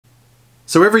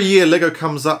So every year LEGO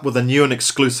comes up with a new and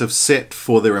exclusive set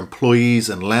for their employees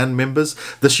and LAN members.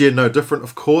 This year no different,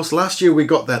 of course. Last year we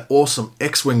got that awesome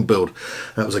X-Wing build.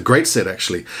 That was a great set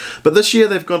actually. But this year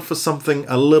they've gone for something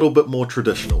a little bit more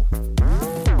traditional.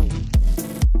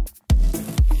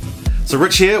 So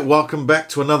Rich here, welcome back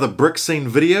to another Brick Scene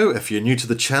video. If you're new to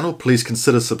the channel, please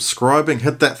consider subscribing,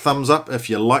 hit that thumbs up if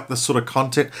you like this sort of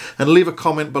content, and leave a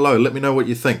comment below. Let me know what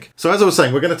you think. So as I was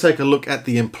saying, we're going to take a look at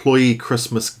the employee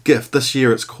Christmas gift. This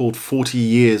year it's called 40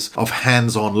 Years of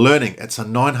Hands-On Learning. It's a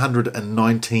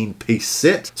 919 piece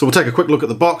set. So we'll take a quick look at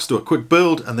the box, do a quick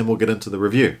build, and then we'll get into the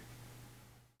review.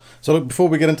 So look, before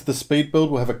we get into the speed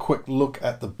build, we'll have a quick look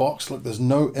at the box. Look, there's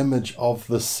no image of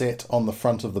the set on the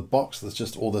front of the box. There's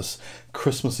just all this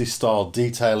Christmassy style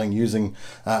detailing using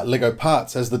Lego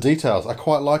parts as the details. I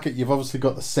quite like it. You've obviously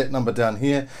got the set number down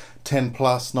here, 10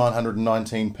 plus,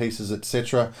 919 pieces,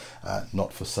 etc.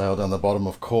 Not for sale down the bottom,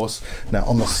 of course. Now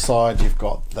on the side, you've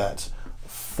got that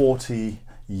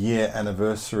 40-year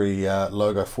anniversary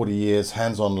logo, 40 years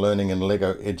hands-on learning and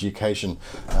Lego education.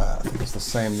 I think it's the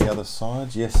same the other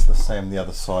side. Yes, the same the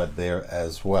other side there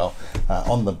as well.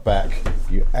 On the back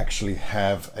you actually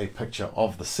have a picture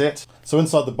of the set. So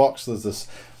inside the box there's this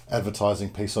advertising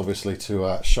piece, obviously,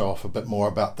 to show off a bit more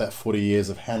about that 40 years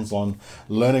of hands-on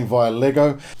learning via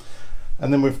Lego.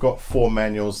 And then we've got 4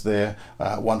 manuals there,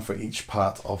 one for each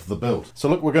part of the build. So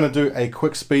look, we're going to do a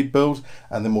quick speed build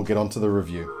and then we'll get on to the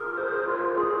review.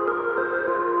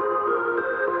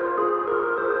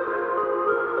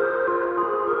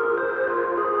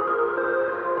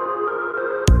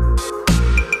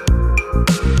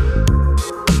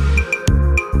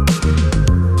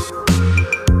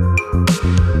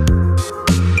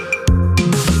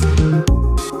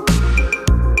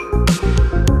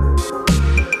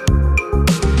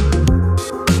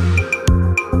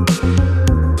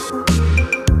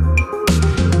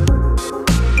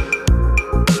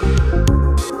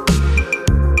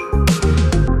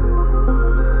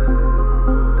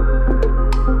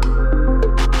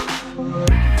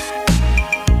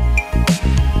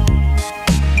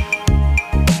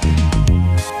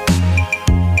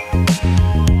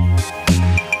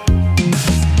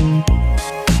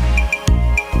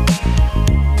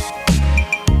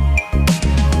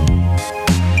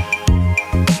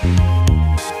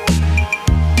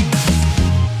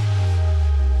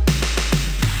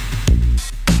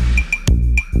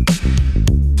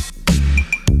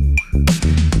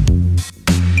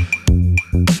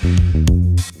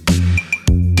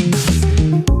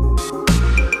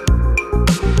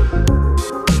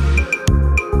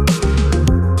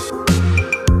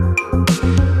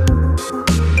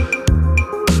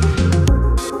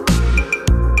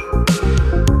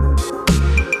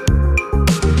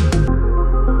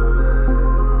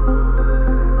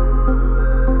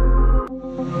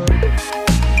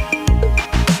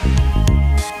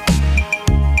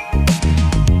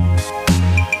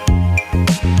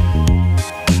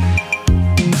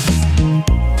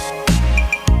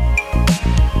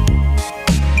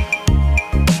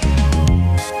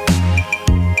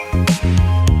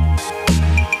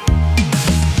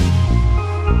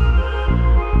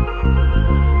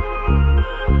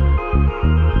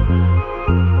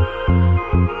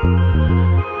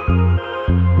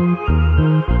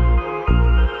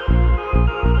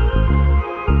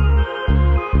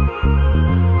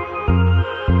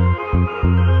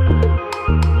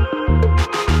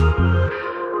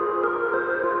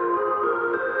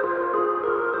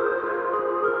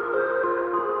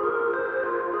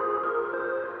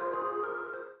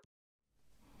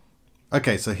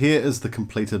 Okay, so here is the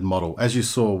completed model. As you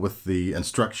saw with the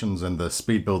instructions and the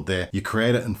speed build there, you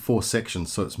create it in 4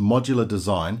 sections, so it's modular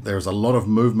design. There's a lot of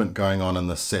movement going on in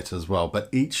this set as well, but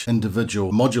each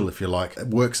individual module, if you like,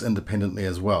 works independently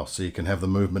as well. So you can have the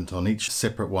movement on each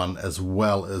separate one as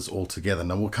well as all together.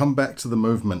 Now we'll come back to the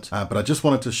movement, but I just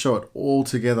wanted to show it all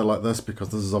together like this because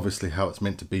this is obviously how it's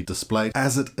meant to be displayed.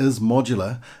 As it is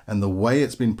modular and the way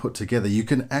it's been put together, you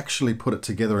can actually put it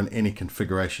together in any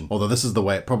configuration. Although this is the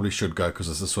way it probably should go because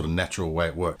it's a sort of natural way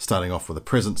it works. Starting off with the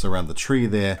presents around the tree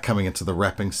there, coming into the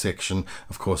wrapping section,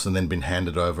 of course, and then being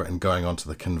handed over and going onto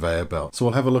the conveyor belt. So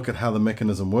we'll have a look at how the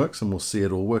mechanism works and we'll see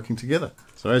it all working together.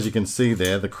 So as you can see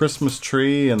there, the Christmas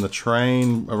tree and the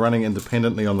train are running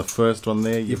independently on the first one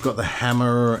there. You've got the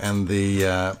hammer and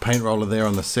the paint roller there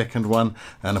on the second one.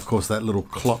 And of course that little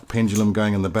clock pendulum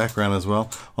going in the background as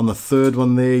well. On the third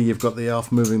one there, you've got the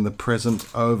elf moving the present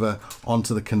over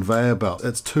onto the conveyor belt.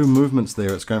 It's 2 movements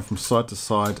there. It's going from side to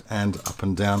side and up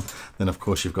and down. Then of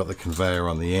course you've got the conveyor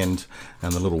on the end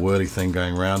and the little whirly thing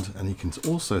going around, and you can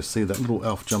also see that little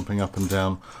elf jumping up and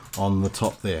down on the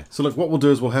top there. So look, what we'll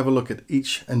do is we'll have a look at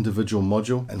each individual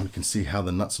module and we can see how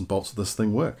the nuts and bolts of this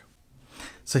thing work.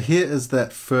 So here is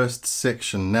that first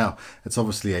section. Now, it's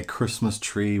obviously a Christmas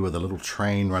tree with a little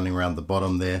train running around the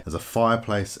bottom there. There's a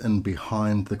fireplace in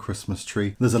behind the Christmas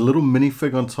tree. There's a little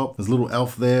minifig on top. There's a little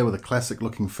elf there with a classic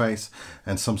looking face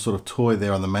and some sort of toy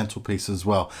there on the mantelpiece as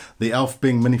well. The elf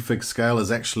being minifig scale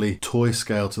is actually toy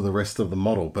scale to the rest of the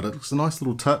model, but it's a nice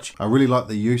little touch. I really like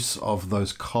the use of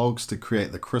those cogs to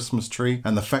create the Christmas tree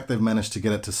and the fact they've managed to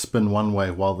get it to spin one way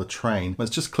while the train,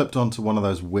 it's just clipped onto one of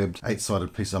those webbed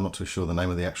 8-sided pieces. I'm not too sure the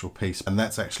name of the actual piece, and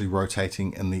that's actually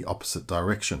rotating in the opposite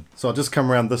direction. So I'll just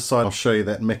come around this side. I'll show you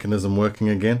that mechanism working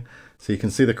again. So you can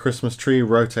see the Christmas tree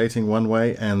rotating one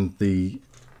way and the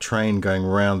train going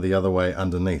around the other way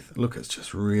underneath. Look, it's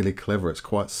just really clever. It's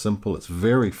quite simple. It's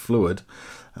very fluid,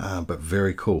 but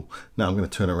very cool. Now I'm going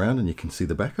to turn around and you can see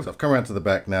the back of it. So I've come around to the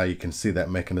back now. You can see that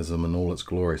mechanism in all its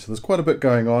glory. So there's quite a bit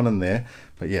going on in there,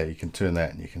 but yeah, you can turn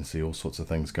that and you can see all sorts of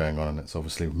things going on, and it's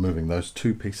obviously moving those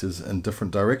two pieces in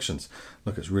different directions.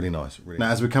 Look, it's really nice.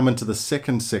 Now, as we come into the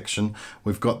second section,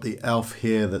 we've got the elf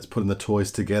here that's putting the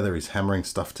toys together. He's hammering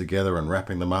stuff together and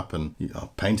wrapping them up and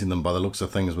painting them by the looks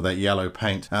of things with that yellow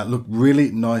paint. Look,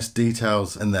 really nice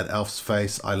details in that elf's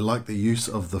face. I like the use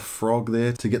of the frog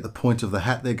there to get the point of the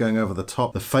hat there going over the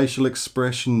top. The facial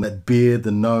expression, that beard,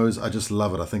 the nose, I just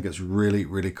love it. I think it's really,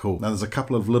 really cool. Now, there's a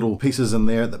couple of little pieces in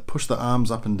there that push the arms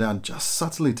up and down just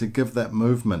subtly to give that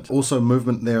movement. Also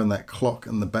movement there in that clock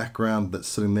in the background that's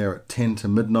sitting there at 10 to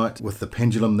midnight with the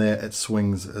pendulum there. It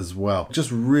swings as well.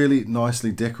 Just really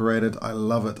nicely decorated. I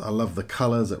love it. I love the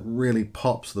colors. It really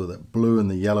pops, that blue and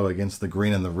the yellow against the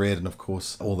green and the red, and of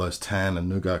course all those tan and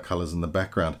nougat colors in the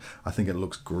background. I think it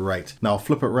looks great. Now I'll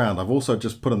flip it around. I've also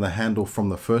just put in the handle from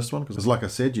the first one because, like I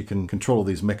said, you can control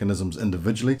these mechanisms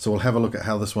individually. So we'll have a look at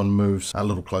how this one moves a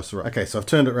little closer. Okay, so I've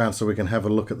turned it around so we can have a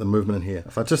look at the movement in here.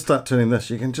 If I just start turning this,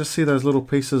 you can just see those little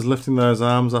pieces lifting those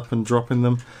arms up and dropping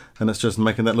them, and it's just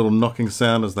making that little knocking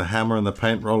sound as the hammer and the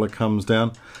paint roller comes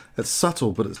down. It's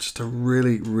subtle, but it's just a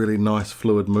really, really nice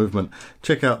fluid movement.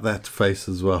 Check out that face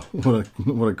as well.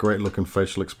 What a great looking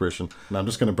facial expression. Now I'm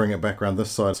just going to bring it back around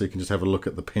this side so you can just have a look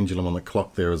at the pendulum on the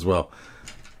clock there as well.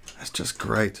 It's just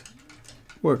great.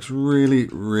 Works really,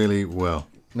 really well.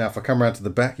 Now if I come around to the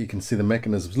back, you can see the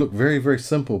mechanisms. Look, very, very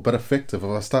simple but effective. If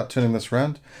I start turning this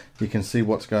around, you can see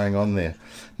what's going on there.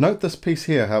 Note this piece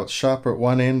here, how it's sharper at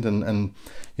one end and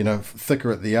you know,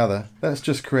 thicker at the other. That's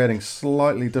just creating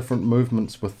slightly different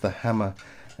movements with the hammer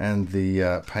and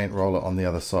the paint roller on the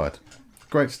other side.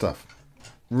 Great stuff.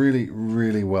 Really,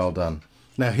 really well done.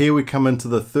 Now here we come into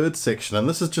the third section, and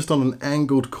this is just on an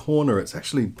angled corner. It's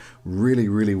actually really,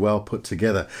 really well put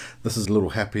together. This is a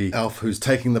little happy elf who's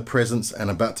taking the presents and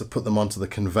about to put them onto the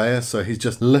conveyor. So he's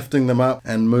just lifting them up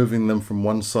and moving them from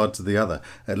one side to the other.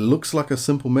 It looks like a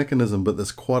simple mechanism, but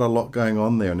there's quite a lot going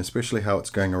on there, and especially how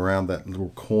it's going around that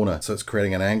little corner. So it's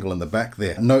creating an angle in the back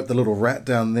there. Note the little rat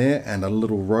down there and a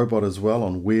little robot as well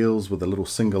on wheels with a little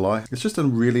single eye. It's just a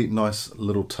really nice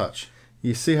little touch.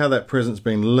 You see how that present's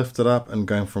being lifted up and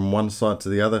going from one side to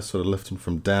the other, sort of lifting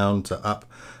from down to up.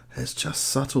 It's just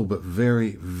subtle but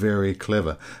very, very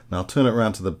clever. Now I'll turn it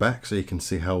around to the back so you can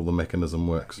see how the mechanism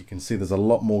works. You can see there's a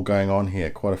lot more going on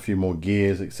here, quite a few more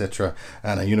gears, etc.,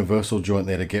 and a universal joint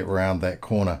there to get around that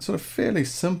corner. Sort of fairly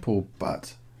simple,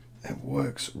 but it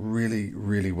works really,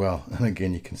 really well. And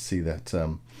again, you can see that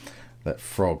that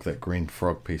frog, that green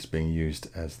frog piece being used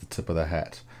as the tip of the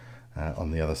hat on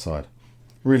the other side.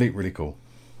 Really, really cool.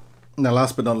 Now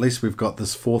last but not least, we've got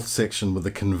this fourth section with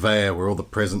the conveyor where all the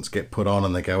presents get put on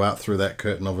and they go out through that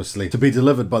curtain, obviously, to be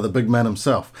delivered by the big man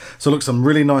himself. So look, some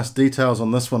really nice details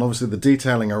on this one. Obviously the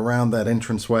detailing around that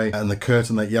entranceway and the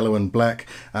curtain, that yellow and black,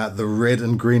 the red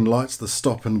and green lights, the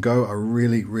stop and go, I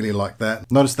really, really like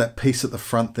that. Notice that piece at the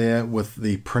front there with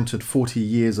the printed 40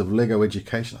 years of Lego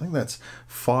education. I think that's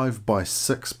 5 by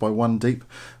 6 by 1 deep.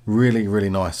 Really, really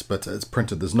nice, but it's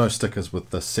printed. There's no stickers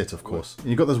with the set, of course.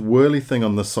 You've got this whirly thing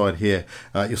on this side here.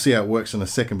 You'll see how it works in a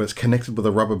second, but it's connected with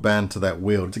a rubber band to that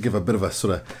wheel to give a bit of a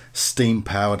sort of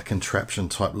steam-powered contraption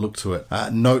type look to it.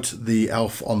 Note the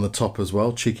elf on the top as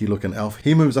well, cheeky looking elf.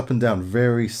 He moves up and down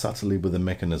very subtly with the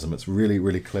mechanism. It's really,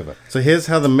 really clever. So here's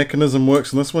how the mechanism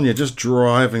works on this one. You're just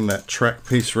driving that track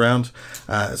piece around.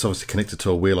 It's obviously connected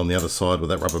to a wheel on the other side with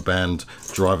that rubber band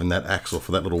driving that axle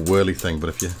for that little whirly thing. But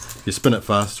if you spin it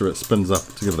fast, it spins up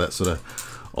to give that sort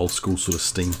of old school sort of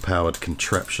steam powered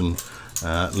contraption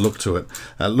look to it.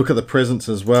 Look at the presents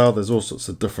as well. There's all sorts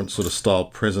of different sort of style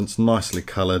presents, nicely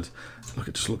coloured. Look,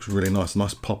 it just looks really nice.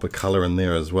 Nice pop of colour in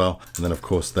there as well. And then of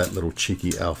course that little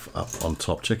cheeky elf up on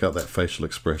top. Check out that facial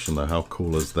expression though. How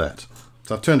cool is that?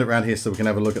 So I've turned it around here so we can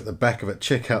have a look at the back of it.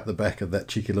 Check out the back of that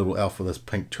cheeky little elf with his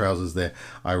pink trousers there.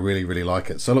 I really, really like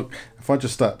it. So look, if I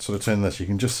just start sort of turning this, you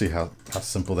can just see how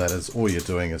simple that is. All you're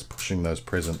doing is pushing those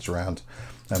presents around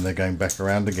and they're going back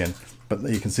around again. But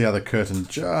you can see how the curtain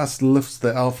just lifts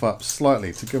the elf up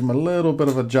slightly to give him a little bit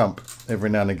of a jump every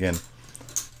now and again.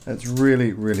 It's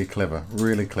really, really clever,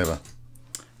 really clever.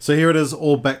 So here it is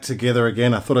all back together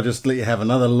again. I thought I'd just let you have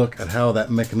another look at how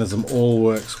that mechanism all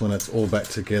works when it's all back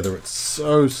together. It's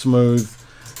so smooth,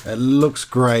 it looks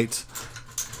great,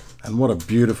 and what a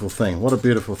beautiful thing, what a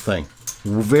beautiful thing.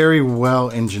 Very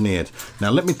well engineered. Now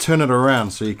let me turn it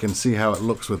around so you can see how it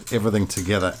looks with everything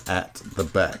together at the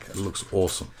back. It looks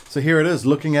awesome. So here it is,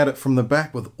 looking at it from the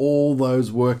back with all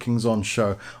those workings on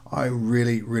show. I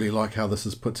really, really like how this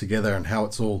is put together and how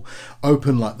it's all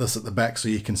open like this at the back so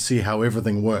you can see how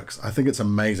everything works. I think it's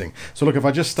amazing. So look, if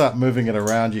I just start moving it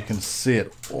around, you can see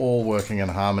it all working in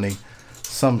harmony.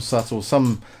 Some subtle,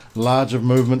 some larger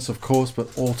movements of course,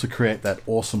 but all to create that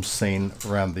awesome scene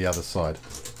around the other side.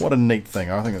 What a neat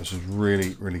thing. I think this is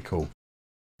really, really cool.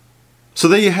 So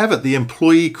there you have it, the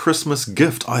employee Christmas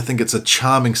gift. I think it's a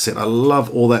charming set. I love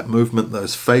all that movement,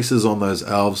 those faces on those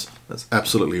elves. That's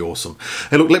absolutely awesome.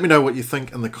 Hey look, let me know what you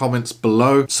think in the comments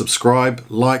below. Subscribe,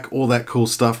 like, all that cool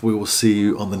stuff. We will see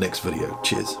you on the next video.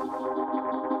 Cheers.